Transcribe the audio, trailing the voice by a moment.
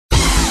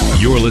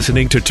You're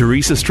listening to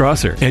Teresa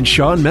Strasser and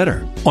Sean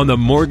Metter on the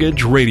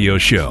Mortgage Radio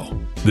Show,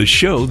 the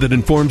show that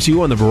informs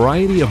you on the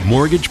variety of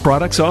mortgage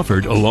products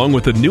offered along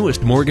with the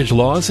newest mortgage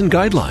laws and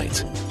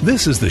guidelines.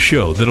 This is the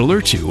show that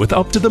alerts you with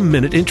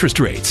up-to-the-minute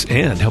interest rates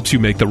and helps you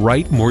make the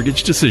right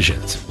mortgage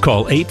decisions.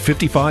 Call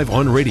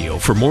 855-ON-RADIO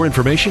for more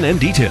information and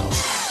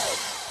details.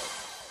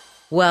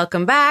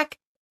 Welcome back.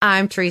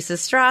 I'm Teresa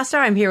Strasser.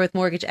 I'm here with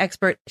mortgage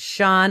expert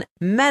Sean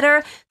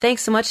Metter.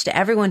 Thanks so much to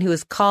everyone who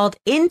has called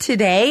in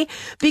today,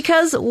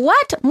 because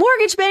what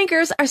mortgage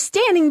bankers are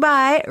standing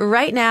by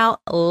right now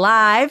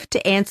live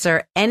to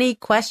answer any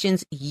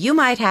questions you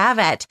might have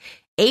at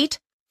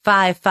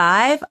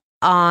 855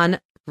 on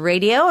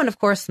radio. And of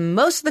course,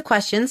 most of the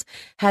questions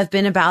have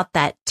been about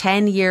that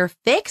 10-year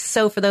fix.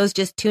 So for those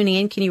just tuning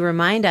in, can you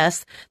remind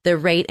us the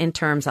rate and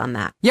terms on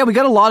that? Yeah, we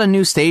got a lot of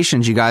new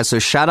stations, you guys. So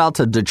shout out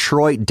to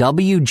Detroit,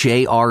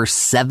 WJR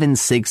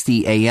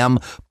 760 AM,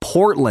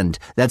 Portland,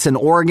 that's in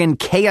Oregon,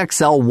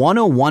 KXL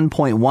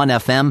 101.1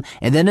 FM,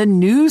 and then a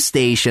new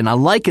station.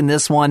 I'm liking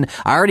this one.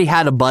 I already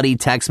had a buddy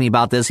text me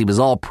about this. He was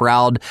all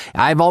proud.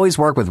 I've always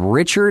worked with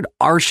Richard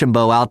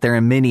Archambault out there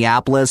in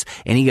Minneapolis,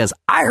 and he goes,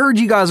 I heard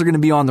you guys are going to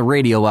be on the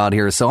radio out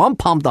here, so I'm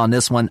pumped on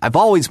this one. I've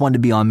always wanted to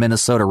be on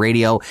Minnesota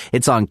radio.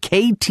 It's on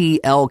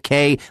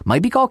KTLK,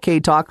 might be called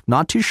K-Talk,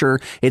 not too sure.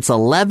 It's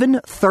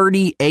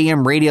 1130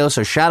 AM radio,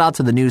 so shout out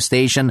to the new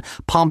station.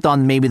 Pumped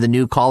on maybe the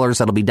new callers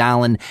that'll be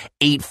dialing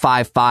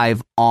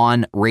 855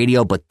 on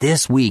radio. But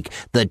this week,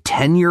 the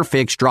 10-year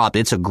fix drop.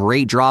 It's a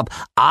great drop.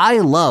 I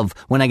love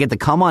when I get to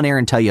come on air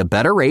and tell you a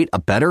better rate, a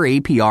better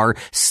APR.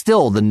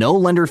 Still, the no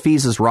lender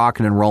fees is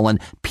rocking and rolling.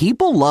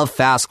 People love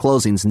fast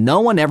closings.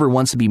 No one ever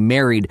wants to be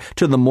married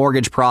to the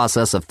mortgage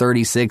process of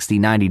 30, 60,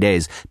 90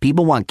 days.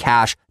 People want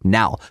cash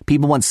now.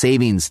 People want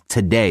savings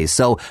today.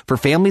 So for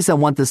families that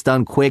want this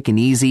done quick and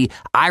easy,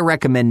 I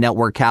recommend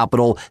Network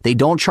Capital. They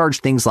don't charge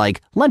things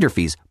like lender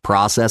fees,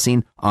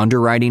 processing,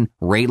 underwriting,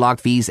 rate lock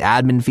fees,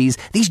 admin fees.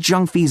 These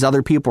junk fees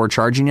other people are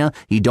charging you,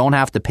 you don't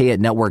have to pay at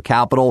Network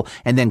Capital.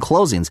 And then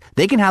closings.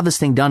 They can have this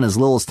thing done as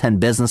little as 10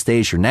 business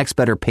days. Your next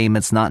better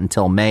payment's not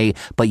until May,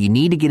 but you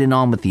need to get in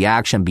on with the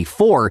action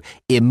before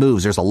it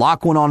moves. There's a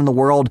lot going on in the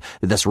world.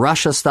 This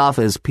Russia stuff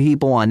is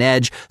people on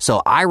edge.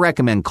 So I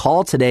recommend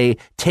call today,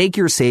 take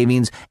your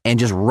savings, and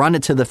just run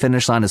it to the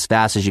finish line as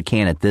fast as you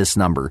can at this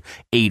number,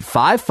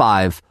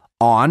 855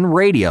 on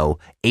radio,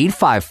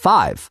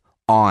 855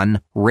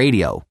 on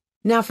radio.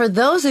 Now, for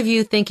those of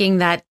you thinking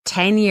that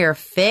 10-year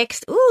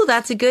fixed, ooh,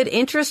 that's a good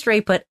interest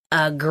rate, but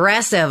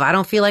aggressive. I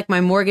don't feel like my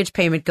mortgage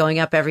payment going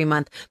up every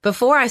month.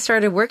 Before I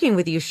started working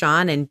with you,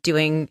 Sean, and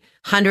doing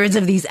hundreds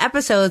of these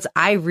episodes,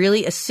 I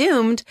really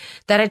assumed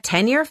that a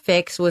 10-year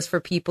fix was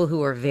for people who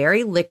were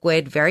very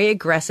liquid, very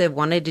aggressive,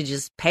 wanted to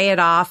just pay it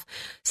off,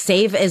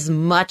 save as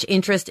much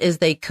interest as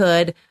they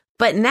could.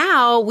 But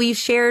now we've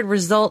shared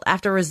result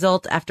after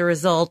result after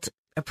result,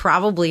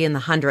 probably in the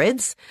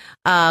hundreds,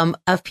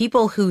 of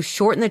people who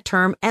shortened the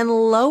term and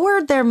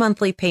lowered their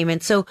monthly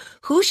payment. So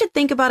who should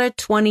think about a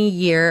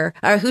 20-year,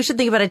 or who should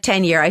think about a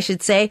 10-year, I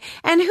should say,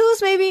 and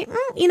who's maybe,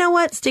 you know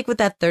what, stick with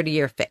that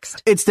 30-year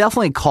fixed? It's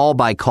definitely call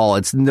by call.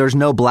 There's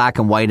no black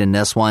and white in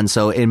this one.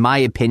 So in my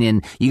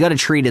opinion, you got to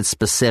treat it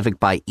specific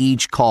by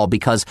each call,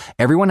 because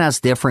everyone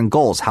has different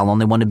goals. How long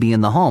they want to be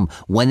in the home,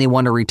 when they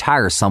want to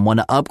retire, some want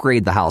to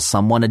upgrade the house,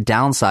 some want to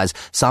downsize,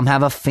 some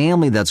have a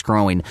family that's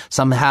growing,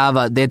 some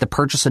have they have to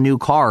purchase a new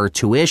car,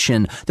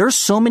 tuition. There's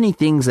so many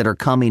things that are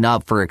coming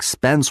up for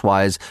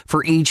expense-wise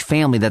for each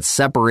family that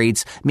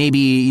separates maybe,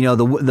 you know,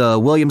 the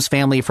Williams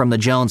family from the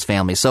Jones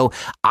family. So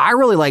I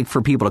really like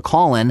for people to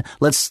call in.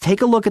 Let's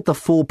take a look at the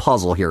full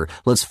puzzle here.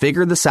 Let's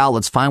figure this out.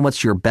 Let's find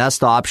what's your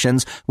best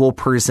options. We'll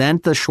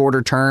present the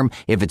shorter term.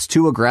 If it's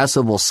too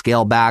aggressive, we'll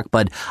scale back.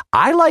 But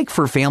I like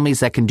for families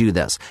that can do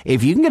this.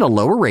 If you can get a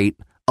lower rate,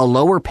 a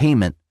lower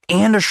payment,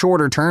 and a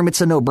shorter term,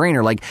 it's a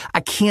no-brainer. Like, I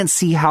can't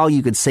see how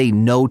you could say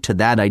no to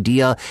that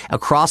idea.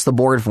 Across the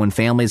board, when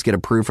families get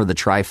approved for the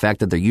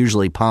trifecta, they're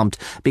usually pumped,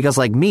 because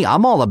like me,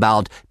 I'm all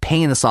about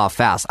paying this off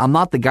fast. I'm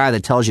not the guy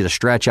that tells you to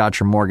stretch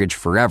out your mortgage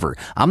forever.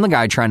 I'm the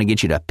guy trying to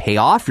get you to pay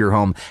off your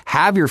home,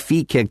 have your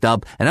feet kicked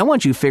up, and I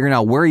want you figuring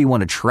out where you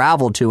want to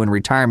travel to in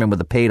retirement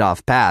with a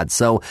paid-off pad.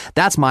 So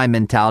that's my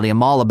mentality.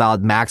 I'm all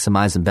about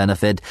maximizing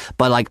benefit.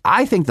 But like,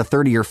 I think the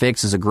 30-year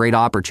fix is a great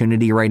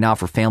opportunity right now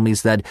for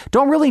families that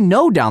don't really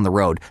know down the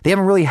road. They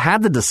haven't really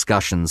had the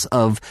discussions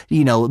of,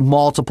 you know,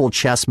 multiple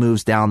chess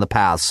moves down the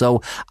path.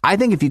 So I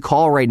think if you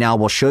call right now,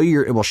 we'll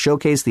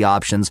showcase the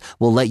options.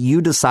 We'll let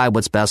you decide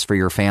what's best for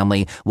your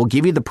family. We'll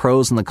give you the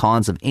pros and the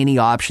cons of any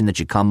option that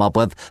you come up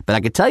with. But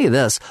I could tell you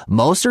this,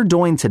 most are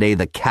doing today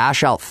the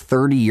cash out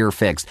 30-year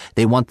fixed.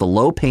 They want the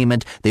low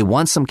payment. They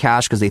want some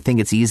cash because they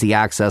think it's easy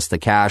access to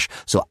cash.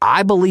 So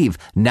I believe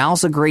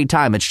now's a great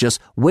time. It's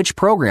just which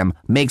program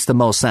makes the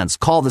most sense.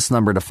 Call this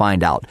number to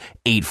find out.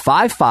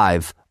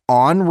 855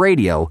 on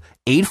radio,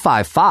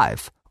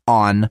 855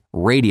 on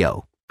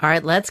radio. All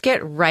right, let's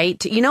get right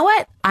to, you know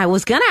what? I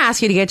was going to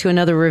ask you to get to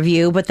another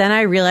review, but then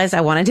I realized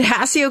I wanted to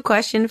ask you a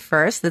question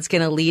first that's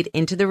going to lead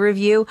into the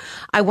review.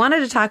 I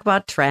wanted to talk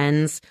about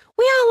trends.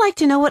 we all like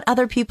to know what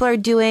other people are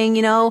doing.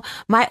 You know,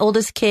 my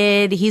oldest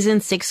kid, he's in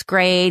 6th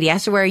grade. He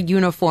has to wear a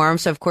uniform.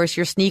 So, of course,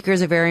 your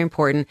sneakers are very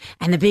important.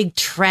 And the big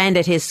trend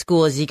at his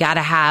school is you got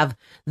to have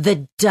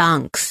the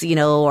Dunks, you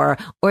know,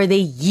 or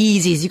the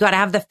Yeezys. You got to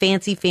have the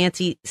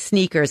fancy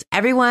sneakers.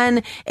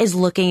 Everyone is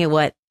looking at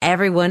what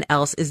everyone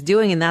else is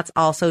doing. And that's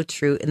also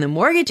true in the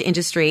mortgage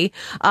industry.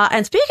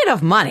 And speaking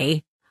of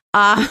money,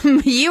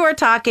 you are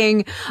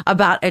talking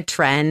about a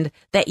trend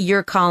that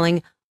you're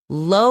calling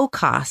low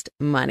cost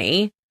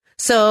money.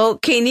 So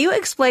can you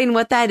explain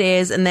what that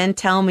is and then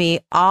tell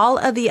me all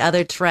of the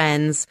other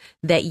trends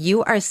that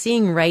you are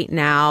seeing right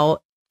now,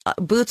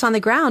 boots on the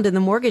ground in the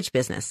mortgage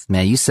business?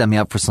 Man, you set me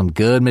up for some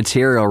good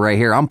material right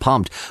here. I'm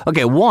pumped.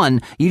 Okay,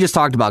 one, you just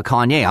talked about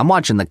Kanye. I'm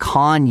watching the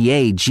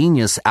Kanye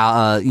Genius,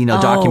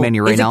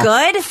 documentary right now. Is it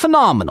good?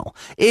 Phenomenal.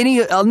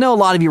 I know a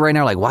lot of you right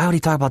now are like, why would he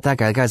talk about that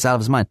guy? That guy's out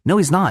of his mind. No,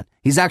 he's not.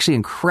 He's actually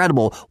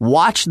incredible.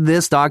 Watch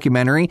this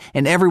documentary,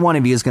 and every one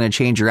of you is going to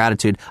change your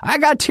attitude. I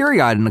got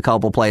teary-eyed in a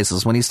couple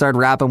places when he started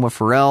rapping with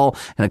Pharrell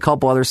and a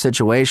couple other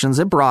situations.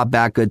 It brought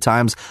back good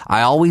times.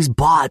 I always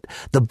bought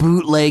the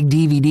bootleg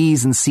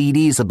DVDs and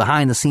CDs of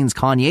behind-the-scenes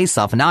Kanye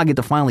stuff, and now I get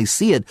to finally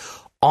see it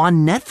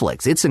on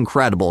Netflix. It's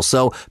incredible.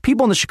 So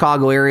people in the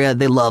Chicago area,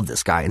 they love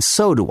this guy, and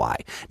so do I.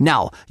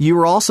 Now, you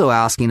were also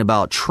asking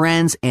about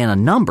trends and a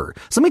number.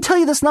 So let me tell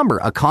you this number.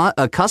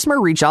 A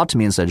customer reached out to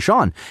me and said,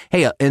 Sean,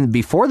 hey, and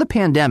before the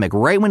pandemic,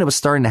 right when it was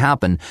starting to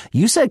happen,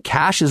 you said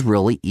cash is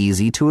really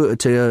easy to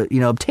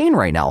obtain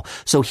right now.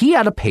 So he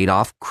had a paid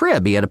off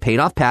crib. He had a paid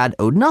off pad,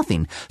 owed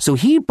nothing. So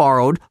he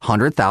borrowed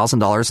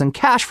 $100,000 in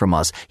cash from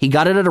us. He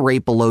got it at a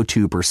rate below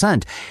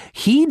 2%.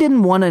 He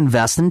didn't want to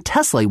invest in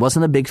Tesla. He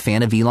wasn't a big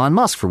fan of Elon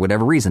Musk for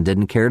whatever reason,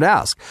 didn't care to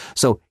ask.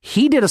 So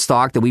he did a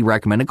stock that we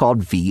recommended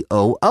called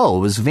VOO. It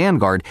was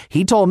Vanguard.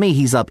 He told me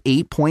he's up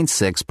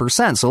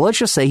 8.6%. So let's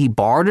just say he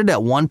borrowed it at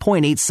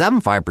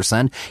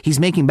 1.875%. He's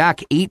making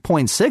back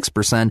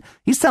 8.6%.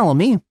 He's telling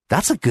me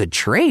that's a good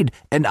trade.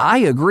 And I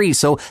agree.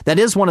 So that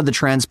is one of the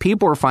trends.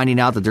 People are finding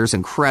out that there's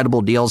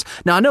incredible deals.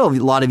 Now, I know a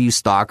lot of you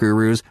stock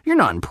gurus, you're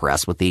not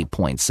impressed with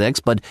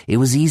 8.6, but it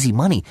was easy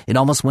money. It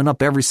almost went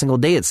up every single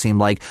day, it seemed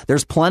like.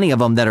 There's plenty of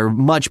them that are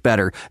much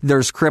better.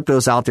 There's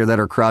cryptos out there that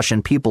are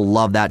crushing. People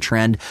love that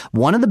trend.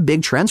 One of the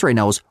big trends right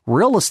now is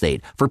real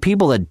estate. For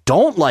people that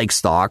don't like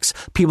stocks,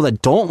 people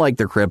that don't like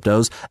their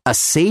cryptos, a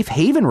safe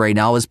haven right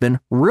now has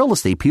been real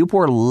estate. People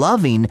are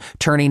loving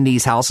turning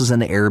these houses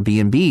into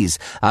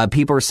Airbnbs.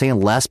 People are saying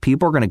less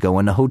people are going to go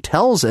into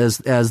hotels as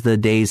the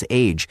days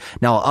age.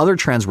 Now, other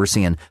trends we're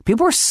seeing,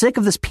 people are sick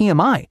of this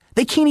PMI.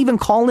 They can't even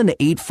call into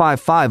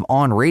 855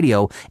 on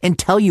radio and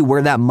tell you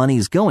where that money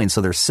is going. So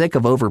they're sick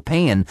of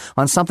overpaying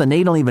on something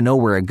they don't even know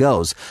where it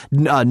goes.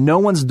 No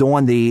one's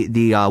doing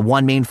the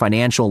One Main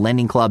Financial,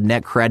 Lending Club,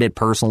 Net Credit,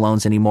 personal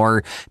loans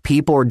anymore.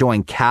 People are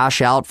doing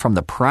cash out from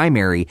the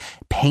primary,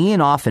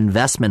 paying off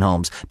investment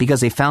homes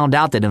because they found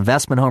out that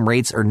investment home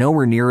rates are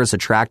nowhere near as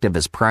attractive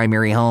as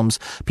primary homes.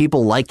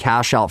 People like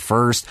cash out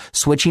first,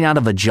 switching out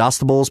of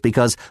adjustables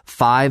because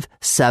 5,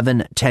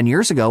 7, 10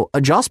 years ago,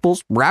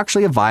 adjustables were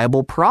actually a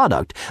viable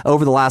product.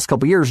 Over the last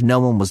couple of years, no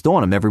one was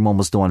doing them. Everyone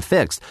was doing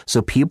fixed.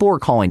 So people were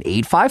calling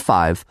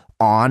 855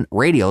 on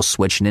radio,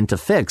 switching into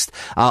fixed.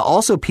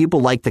 Also,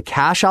 people like to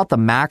cash out the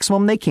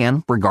maximum they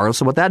can,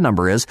 regardless of what that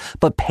number is,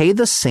 but pay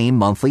the same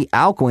monthly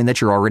outgoing that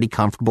you're already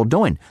comfortable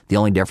doing. The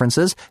only difference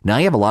is now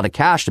you have a lot of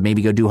cash to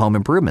maybe go do home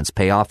improvements,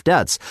 pay off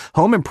debts.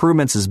 Home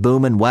improvements is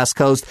booming. West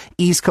Coast,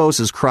 East Coast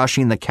is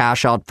crushing the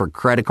cash out for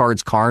credit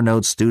cards, car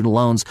notes, student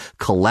loans,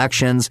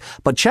 collections.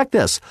 But check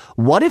this.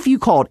 What if you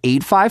called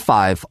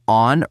 855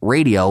 on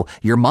radio,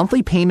 your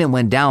monthly payment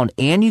went down,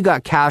 and you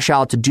got cash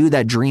out to do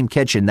that dream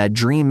kitchen, that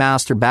dream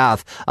master bath?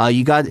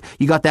 You got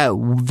that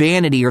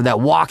vanity or that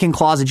walk-in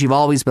closet you've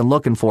always been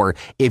looking for.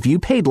 If you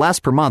paid less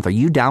per month, are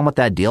you down with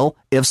that deal?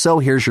 If so,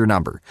 here's your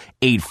number.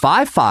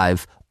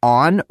 855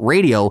 on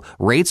radio.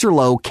 Rates are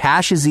low.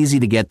 Cash is easy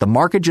to get. The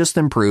market just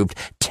improved.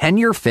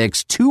 10-year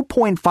fixed.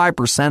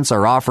 2.5% is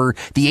our offer.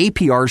 The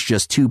APR is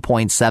just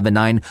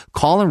 2.79.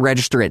 Call and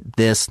register at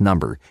this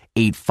number.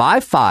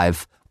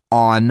 855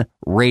 on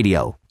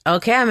radio.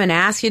 Okay, I'm going to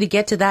ask you to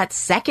get to that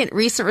second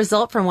recent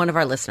result from one of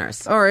our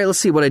listeners. All right, let's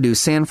see what I do.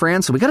 San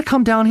Fran, so we got to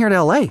come down here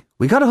to LA.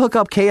 We got to hook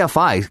up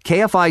KFI.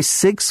 KFI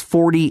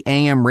 640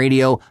 AM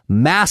radio.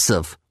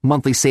 Massive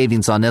monthly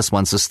savings on this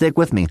one, so stick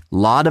with me.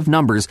 Lot of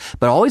numbers,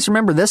 but always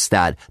remember this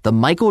stat. The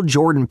Michael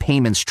Jordan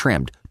payments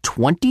trimmed.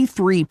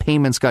 23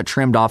 payments got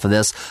trimmed off of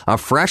this. A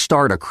fresh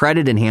start, a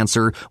credit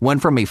enhancer,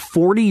 went from a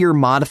 40-year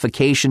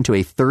modification to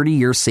a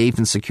 30-year safe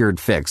and secured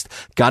fixed.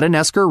 Got an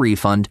escrow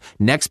refund,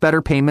 next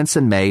better payments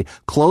in May,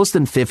 closed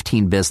in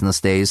 15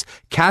 business days,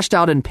 cashed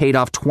out and paid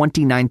off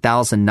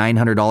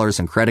 $29,900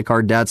 in credit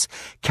card debts,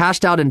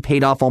 cashed out and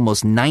paid off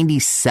almost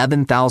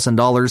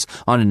 $97,000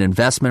 on an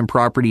investment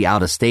property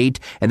out of state.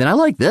 And then I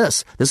like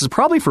this. This is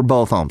probably for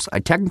both homes. I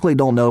technically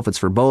don't know if it's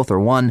for both or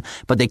one,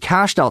 but they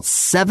cashed out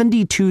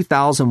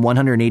 $72,000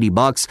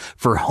 $2,180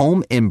 for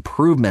home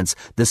improvements.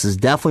 This is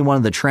definitely one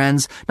of the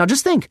trends. Now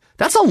just think,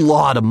 that's a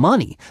lot of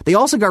money. They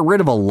also got rid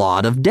of a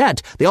lot of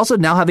debt. They also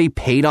now have a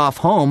paid off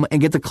home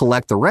and get to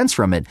collect the rents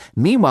from it.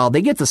 Meanwhile,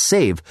 they get to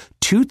save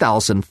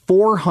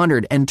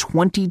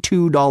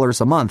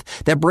 $2,422 a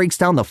month. That breaks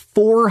down to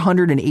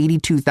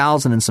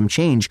 $482,000 and some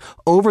change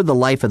over the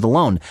life of the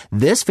loan.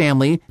 This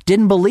family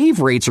didn't believe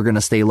rates are going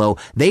to stay low.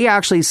 They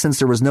actually, since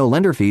there was no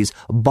lender fees,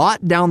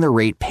 bought down their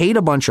rate, paid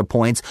a bunch of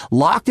points,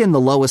 locked in the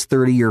lowest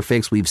 30-year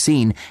fix we've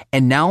seen,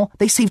 and now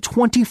they save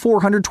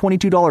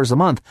 $2,422 a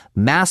month.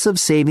 Massive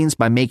savings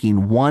by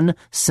making one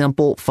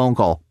simple phone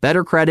call.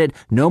 Better credit,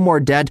 no more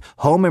debt,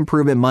 home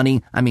improvement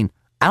money. I mean,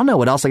 I don't know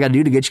what else I got to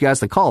do to get you guys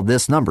to call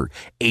this number.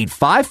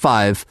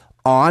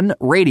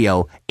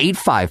 855-ON-RADIO.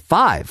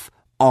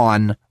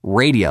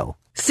 855-ON-RADIO.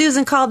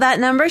 Susan called that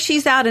number.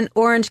 She's out in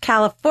Orange,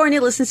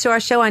 California, listens to our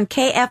show on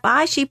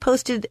KFI. She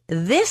posted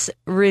this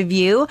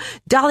review.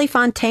 Dolly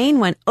Fontaine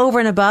went over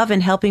and above in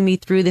helping me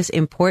through this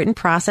important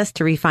process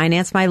to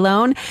refinance my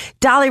loan.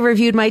 Dolly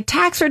reviewed my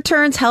tax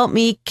returns, helped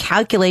me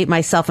calculate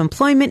my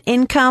self-employment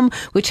income,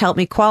 which helped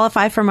me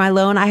qualify for my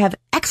loan. I have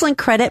excellent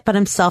credit, but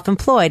I'm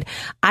self-employed.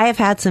 I have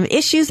had some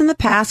issues in the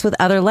past with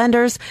other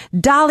lenders.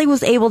 Dolly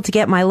was able to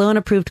get my loan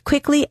approved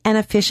quickly and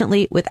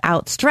efficiently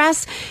without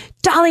stress.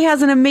 Dolly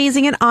has an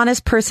amazing and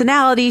honest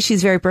personality.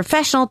 She's very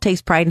professional,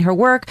 takes pride in her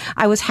work.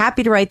 I was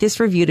happy to write this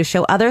review to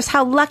show others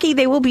how lucky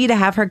they will be to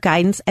have her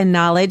guidance and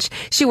knowledge.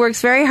 She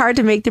works very hard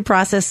to make the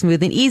process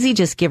smooth and easy.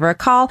 Just give her a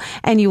call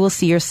and you will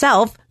see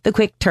yourself the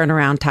quick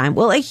turnaround time.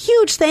 Well, a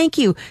huge thank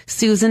you,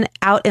 Susan,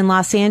 out in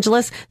Los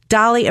Angeles.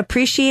 Dolly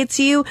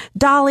appreciates you.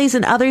 Dolly's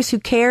and others who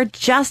care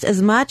just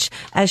as much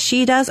as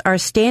she does are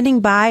standing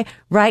by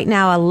right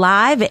now,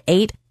 alive at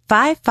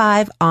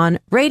 855 on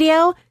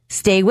radio.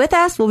 Stay with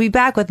us. We'll be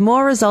back with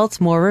more results,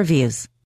 more reviews.